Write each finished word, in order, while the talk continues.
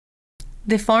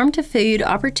The Farm to Food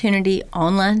Opportunity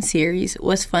online series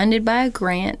was funded by a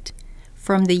grant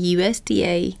from the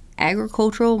USDA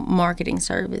Agricultural Marketing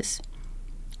Service.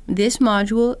 This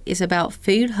module is about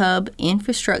Food Hub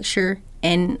infrastructure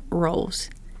and roles.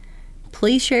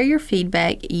 Please share your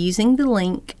feedback using the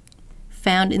link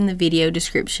found in the video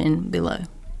description below.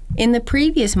 In the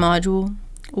previous module,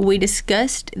 we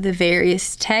discussed the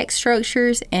various tax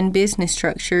structures and business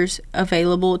structures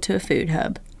available to a food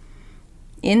hub.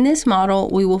 In this model,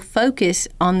 we will focus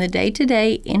on the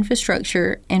day-to-day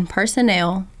infrastructure and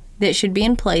personnel that should be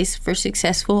in place for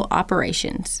successful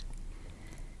operations.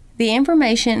 The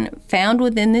information found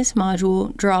within this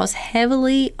module draws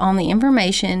heavily on the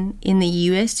information in the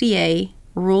USDA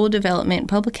Rural Development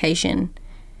publication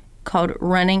called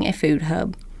Running a Food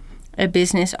Hub, a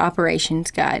Business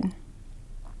Operations Guide.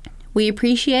 We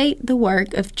appreciate the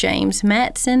work of James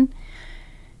Matson,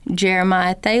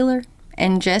 Jeremiah Thaler,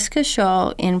 and Jessica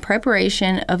Shaw in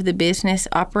preparation of the Business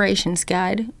Operations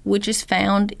Guide, which is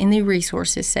found in the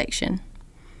Resources section.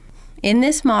 In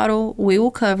this model, we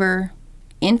will cover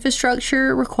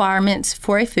infrastructure requirements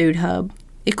for a food hub,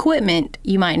 equipment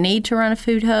you might need to run a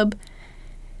food hub,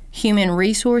 human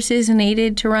resources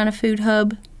needed to run a food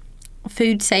hub,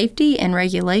 food safety and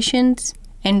regulations,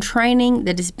 and training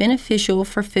that is beneficial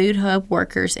for food hub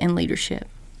workers and leadership.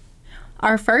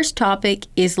 Our first topic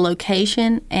is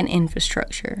location and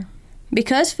infrastructure.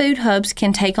 Because food hubs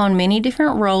can take on many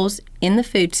different roles in the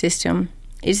food system,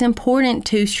 it is important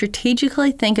to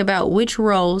strategically think about which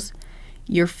roles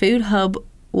your food hub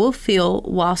will fill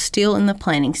while still in the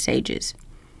planning stages.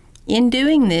 In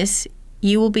doing this,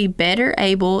 you will be better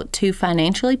able to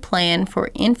financially plan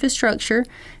for infrastructure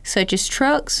such as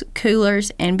trucks,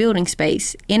 coolers, and building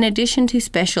space, in addition to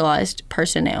specialized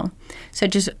personnel,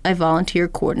 such as a volunteer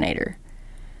coordinator.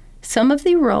 Some of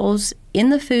the roles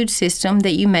in the food system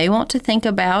that you may want to think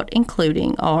about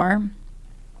including are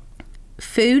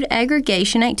food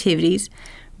aggregation activities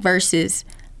versus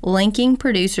linking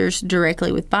producers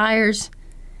directly with buyers,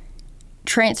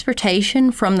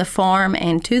 transportation from the farm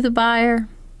and to the buyer,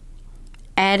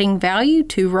 adding value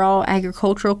to raw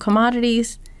agricultural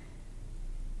commodities,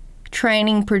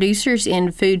 training producers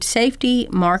in food safety,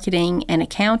 marketing, and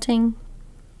accounting,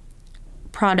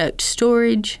 product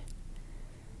storage,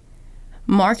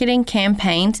 marketing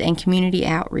campaigns, and community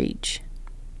outreach.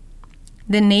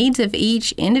 The needs of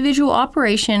each individual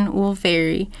operation will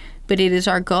vary, but it is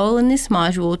our goal in this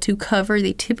module to cover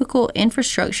the typical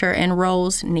infrastructure and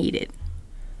roles needed.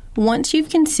 Once you've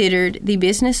considered the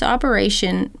business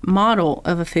operation model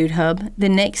of a food hub, the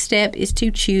next step is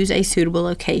to choose a suitable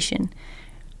location.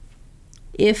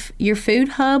 If your food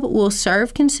hub will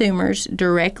serve consumers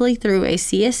directly through a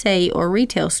CSA or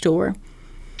retail store,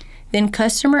 then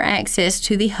customer access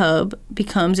to the hub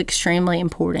becomes extremely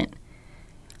important.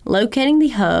 Locating the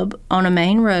hub on a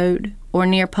main road or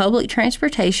near public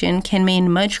transportation can mean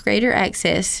much greater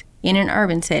access in an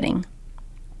urban setting.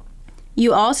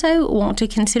 You also want to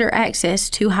consider access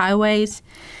to highways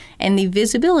and the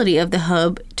visibility of the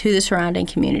hub to the surrounding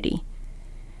community.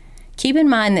 Keep in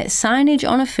mind that signage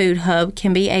on a food hub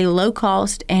can be a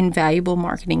low-cost and valuable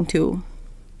marketing tool.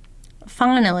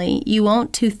 Finally, you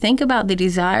want to think about the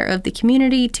desire of the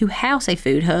community to house a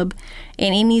food hub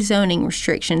and any zoning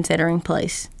restrictions that are in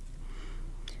place.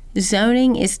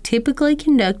 Zoning is typically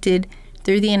conducted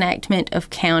through the enactment of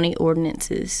county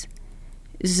ordinances.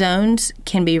 Zones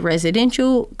can be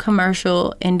residential,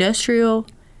 commercial, industrial,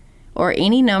 or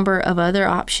any number of other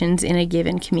options in a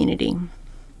given community.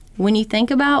 When you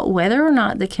think about whether or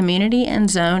not the community and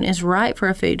zone is right for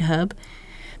a food hub,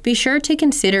 be sure to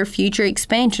consider future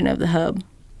expansion of the hub.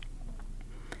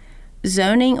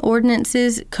 Zoning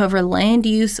ordinances cover land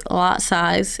use, lot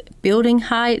size, building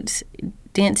heights,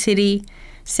 density,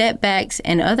 setbacks,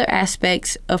 and other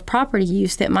aspects of property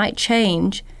use that might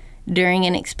change during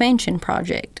an expansion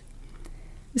project.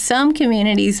 Some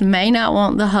communities may not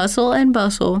want the hustle and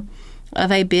bustle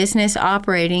of a business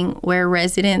operating where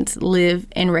residents live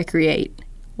and recreate,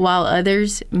 while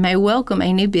others may welcome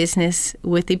a new business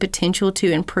with the potential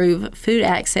to improve food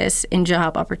access and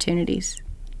job opportunities.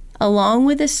 Along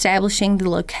with establishing the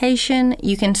location,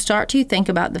 you can start to think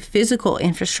about the physical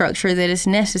infrastructure that is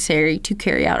necessary to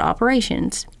carry out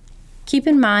operations. Keep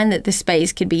in mind that the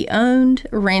space could be owned,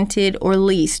 rented, or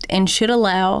leased and should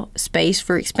allow space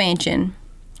for expansion.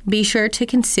 Be sure to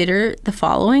consider the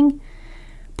following: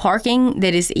 parking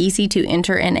that is easy to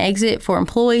enter and exit for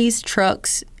employees,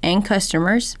 trucks, and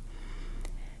customers,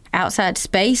 outside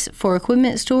space for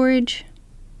equipment storage,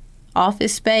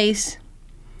 office space,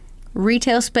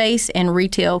 retail space and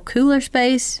retail cooler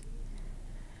space,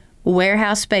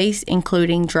 warehouse space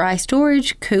including dry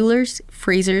storage, coolers,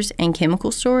 freezers, and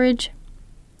chemical storage,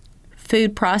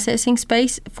 food processing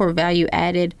space for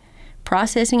value-added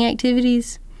processing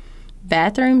activities,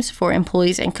 bathrooms for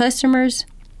employees and customers,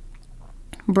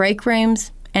 break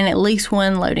rooms, and at least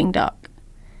one loading dock.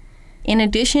 In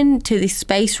addition to the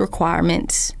space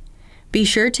requirements, be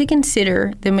sure to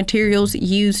consider the materials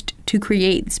used to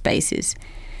create the spaces.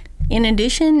 In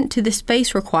addition to the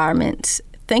space requirements,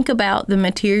 think about the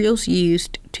materials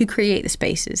used to create the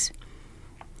spaces.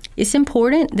 It's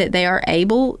important that they are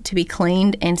able to be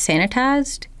cleaned and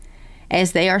sanitized,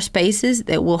 as they are spaces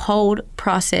that will hold,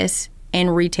 process,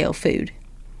 and retail food.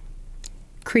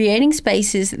 Creating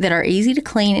spaces that are easy to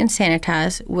clean and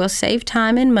sanitize will save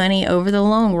time and money over the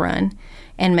long run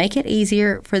and make it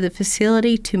easier for the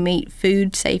facility to meet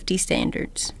food safety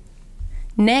standards.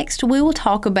 Next, we will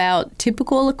talk about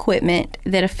typical equipment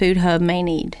that a food hub may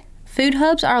need. Food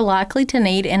hubs are likely to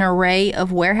need an array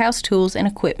of warehouse tools and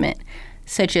equipment,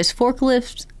 such as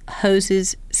forklifts,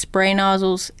 hoses, spray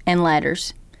nozzles, and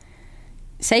ladders.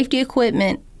 Safety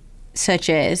equipment, such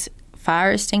as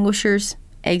fire extinguishers,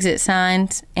 exit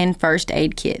signs, and first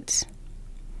aid kits.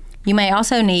 You may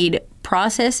also need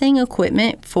processing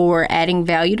equipment for adding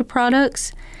value to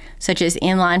products, such as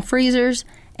inline freezers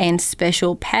and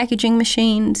special packaging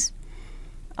machines.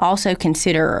 Also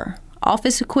consider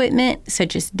office equipment,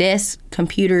 such as desks,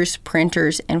 computers,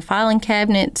 printers, and filing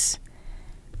cabinets.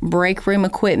 Break room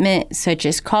equipment, such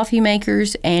as coffee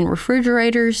makers and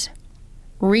refrigerators.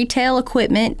 Retail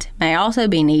equipment may also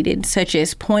be needed, such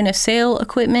as point-of-sale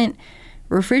equipment,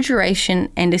 refrigeration,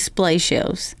 and display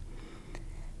shelves.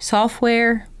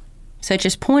 Software, such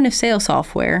as point-of-sale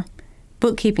software,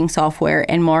 bookkeeping software,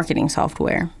 and marketing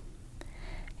software.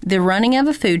 The Running of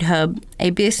a Food Hub, a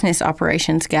Business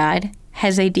Operations Guide,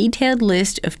 has a detailed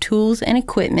list of tools and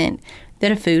equipment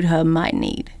that a food hub might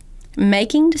need.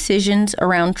 Making decisions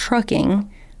around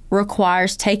trucking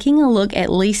requires taking a look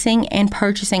at leasing and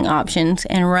purchasing options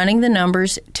and running the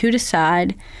numbers to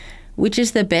decide which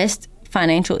is the best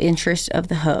financial interest of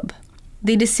the hub.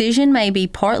 The decision may be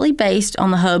partly based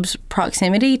on the hub's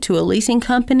proximity to a leasing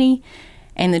company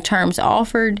and the terms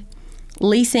offered.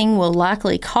 Leasing will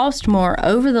likely cost more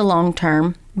over the long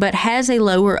term, but has a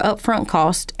lower upfront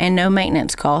cost and no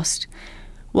maintenance cost,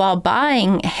 while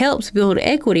buying helps build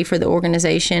equity for the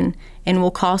organization and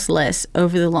will cost less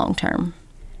over the long term.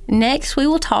 Next, we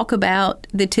will talk about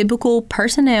the typical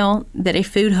personnel that a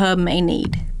food hub may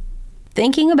need.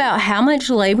 Thinking about how much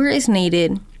labor is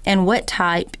needed and what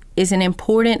type is an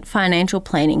important financial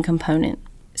planning component.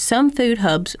 Some food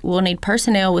hubs will need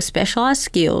personnel with specialized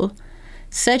skills,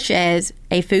 such as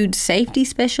a food safety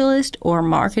specialist or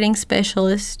marketing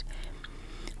specialist,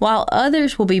 while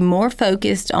others will be more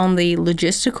focused on the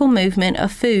logistical movement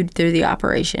of food through the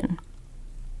operation.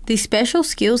 The special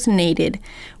skills needed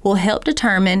will help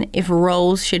determine if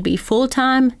roles should be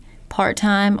full-time,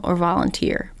 part-time, or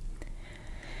volunteer.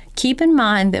 Keep in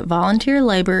mind that volunteer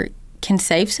labor can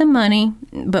save some money,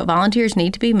 but volunteers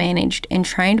need to be managed and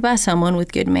trained by someone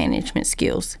with good management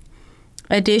skills.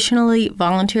 Additionally,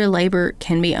 volunteer labor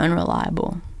can be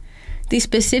unreliable. The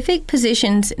specific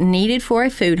positions needed for a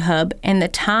food hub and the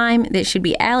time that should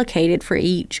be allocated for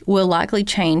each will likely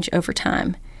change over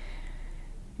time.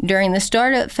 During the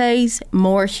startup phase,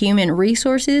 more human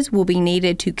resources will be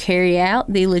needed to carry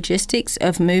out the logistics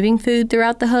of moving food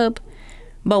throughout the hub,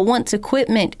 but once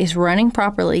equipment is running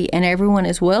properly and everyone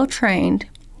is well trained,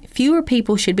 fewer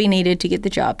people should be needed to get the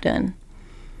job done.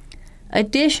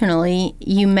 Additionally,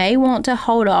 you may want to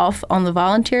hold off on the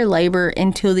volunteer labor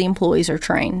until the employees are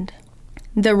trained.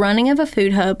 The Running of a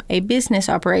Food Hub, a Business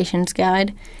Operations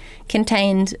Guide,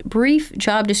 contains brief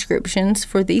job descriptions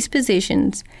for these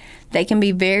positions that can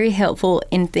be very helpful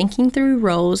in thinking through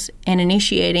roles and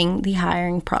initiating the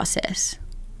hiring process.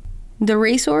 The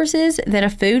resources that a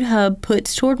food hub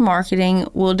puts toward marketing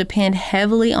will depend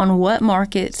heavily on what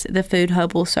markets the food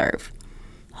hub will serve.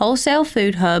 Wholesale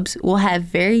food hubs will have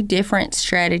very different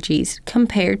strategies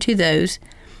compared to those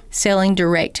selling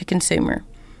direct to consumer.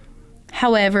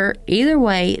 However, either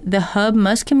way, the hub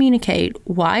must communicate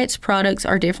why its products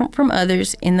are different from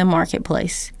others in the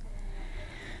marketplace.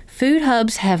 Food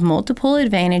hubs have multiple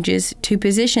advantages to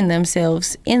position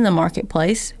themselves in the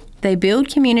marketplace. They build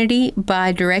community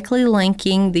by directly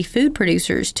linking the food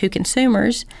producers to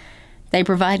consumers. They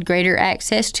provide greater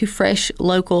access to fresh,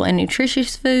 local, and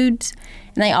nutritious foods.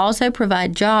 And they also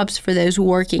provide jobs for those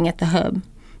working at the hub,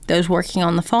 those working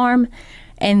on the farm,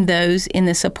 and those in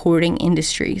the supporting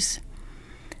industries.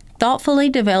 Thoughtfully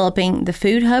developing the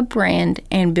food hub brand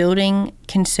and building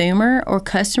consumer or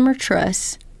customer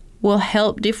trust will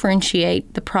help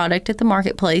differentiate the product at the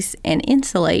marketplace and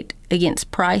insulate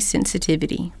against price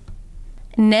sensitivity.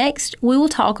 Next, we will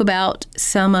talk about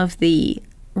some of the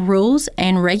rules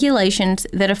and regulations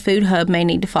that a food hub may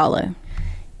need to follow.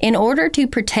 In order to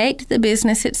protect the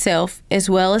business itself, as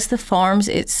well as the farms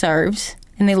it serves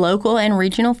and the local and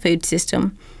regional food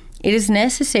system, it is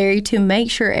necessary to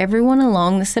make sure everyone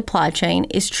along the supply chain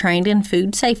is trained in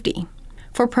food safety.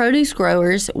 For produce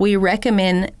growers, we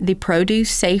recommend the Produce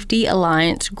Safety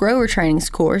Alliance Grower Trainings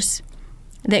course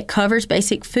that covers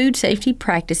basic food safety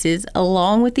practices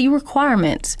along with the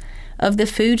requirements of the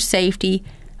Food Safety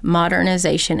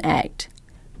Modernization Act,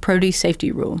 Produce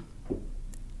Safety Rule.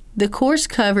 The course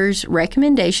covers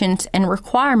recommendations and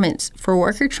requirements for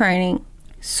worker training,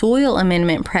 soil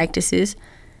amendment practices,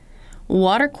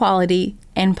 water quality,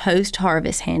 and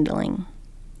post-harvest handling.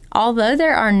 Although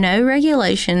there are no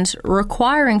regulations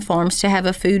requiring farms to have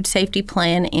a food safety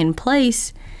plan in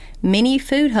place, many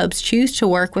food hubs choose to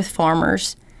work with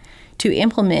farmers to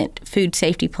implement food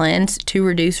safety plans to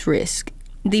reduce risk.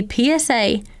 The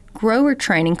PSA Grower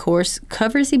Training course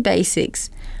covers the basics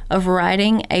of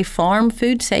writing a farm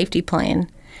food safety plan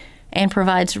and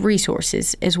provides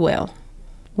resources as well.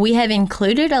 We have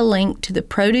included a link to the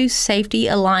Produce Safety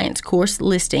Alliance course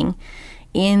listing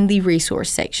in the resource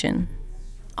section.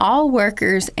 All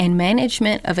workers and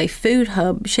management of a food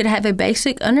hub should have a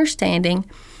basic understanding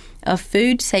of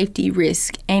food safety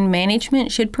risk, and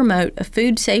management should promote a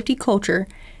food safety culture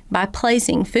by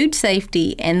placing food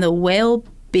safety and the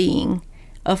well-being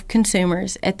of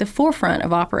consumers at the forefront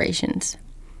of operations.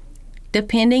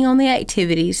 Depending on the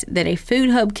activities that a food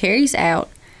hub carries out,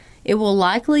 it will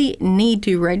likely need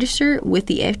to register with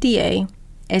the FDA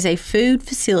as a food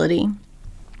facility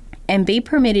and be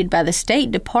permitted by the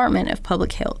State Department of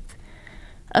Public Health.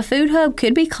 A food hub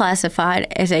could be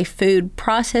classified as a food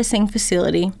processing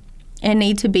facility and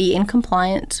need to be in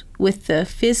compliance with the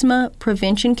FSMA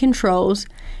Prevention Controls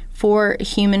for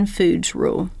Human Foods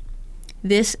Rule.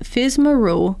 This FSMA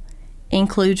rule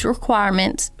includes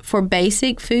requirements for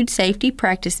basic food safety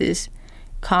practices,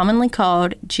 commonly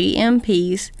called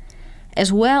GMPs,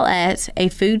 as well as a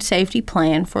food safety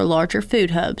plan for larger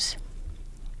food hubs.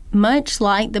 Much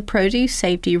like the Produce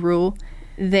Safety Rule,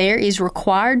 there is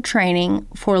required training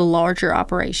for larger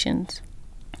operations.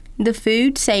 The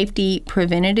Food Safety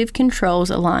Preventative Controls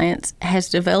Alliance has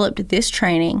developed this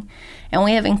training, and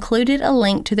we have included a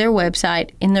link to their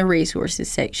website in the resources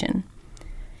section.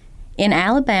 In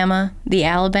Alabama, the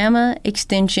Alabama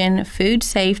Extension Food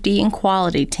Safety and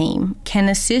Quality Team can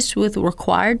assist with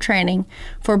required training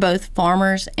for both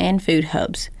farmers and food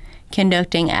hubs,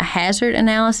 conducting a hazard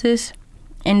analysis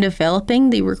and developing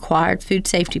the required food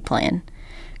safety plan,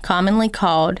 commonly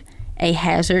called a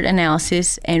Hazard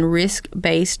Analysis and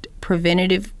Risk-Based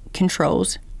Preventative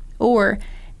Controls, or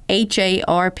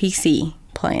HARPC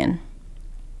plan.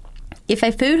 If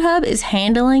a food hub is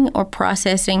handling or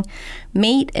processing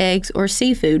meat, eggs, or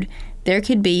seafood, there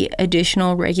could be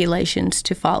additional regulations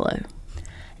to follow.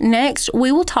 Next,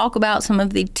 we will talk about some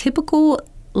of the typical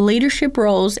leadership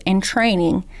roles and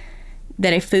training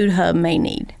that a food hub may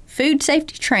need. Food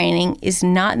safety training is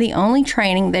not the only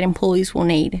training that employees will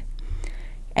need.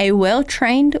 A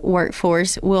well-trained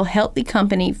workforce will help the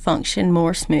company function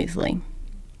more smoothly.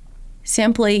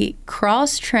 Simply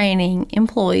cross-training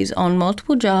employees on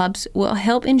multiple jobs will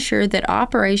help ensure that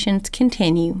operations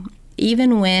continue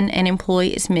even when an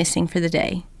employee is missing for the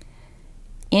day.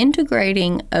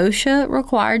 Integrating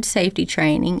OSHA-required safety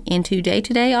training into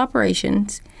day-to-day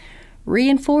operations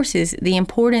reinforces the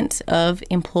importance of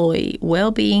employee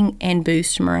well-being and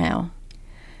boosts morale.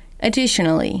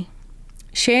 Additionally,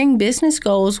 sharing business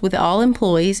goals with all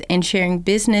employees and sharing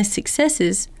business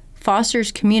successes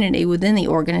fosters community within the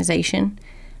organization,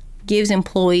 gives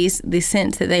employees the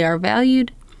sense that they are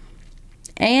valued,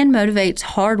 and motivates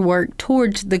hard work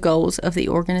towards the goals of the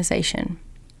organization.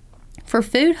 For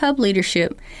food hub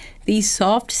leadership, these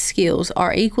soft skills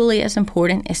are equally as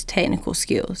important as technical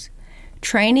skills.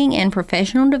 Training and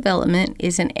professional development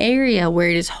is an area where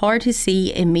it is hard to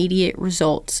see immediate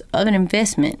results of an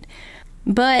investment,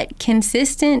 but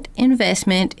consistent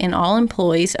investment in all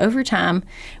employees over time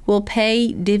will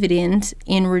pay dividends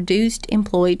in reduced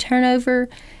employee turnover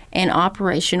and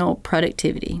operational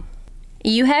productivity.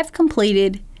 You have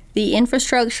completed the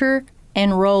infrastructure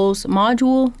and roles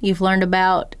module. You've learned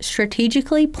about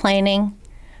strategically planning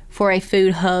for a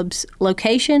food hub's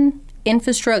location,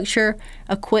 infrastructure,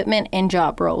 equipment, and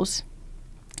job roles.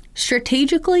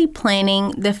 Strategically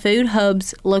planning the food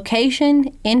hub's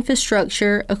location,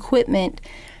 infrastructure, equipment,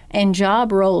 and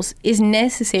job roles is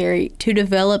necessary to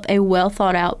develop a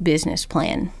well-thought-out business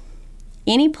plan.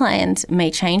 Any plans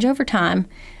may change over time,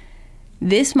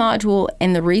 This module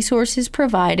and the resources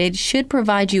provided should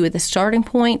provide you with a starting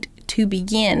point to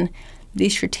begin the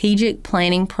strategic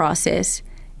planning process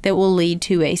that will lead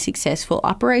to a successful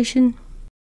operation.